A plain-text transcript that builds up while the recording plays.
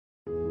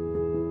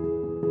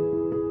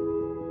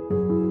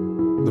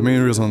The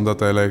main reason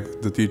that I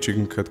like the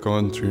teaching at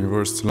Coventry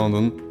University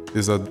London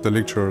is that the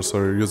lecturers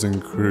are using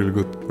really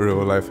good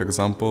real-life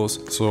examples,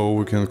 so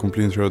we can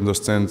completely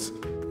understand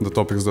the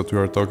topics that we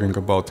are talking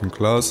about in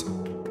class.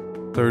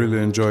 I really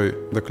enjoy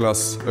the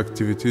class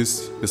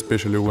activities,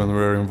 especially when we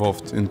are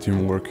involved in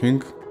team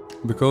working.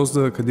 Because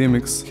the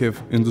academics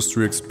have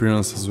industry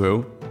experience as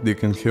well, they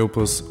can help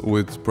us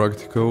with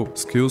practical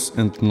skills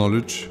and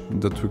knowledge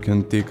that we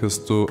can take us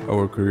to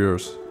our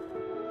careers.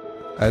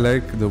 I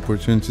like the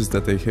opportunities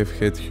that I have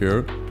had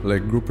here,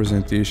 like group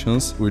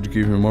presentations, which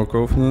give me more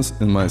confidence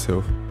in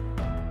myself.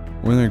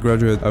 When I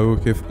graduate, I will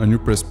have a new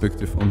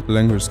perspective on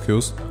language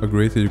skills, a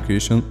great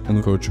education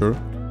and culture.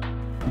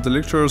 The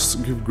lecturers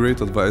give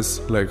great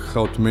advice, like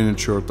how to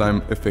manage your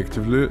time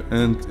effectively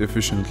and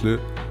efficiently,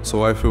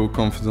 so I feel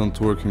confident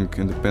working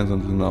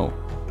independently now.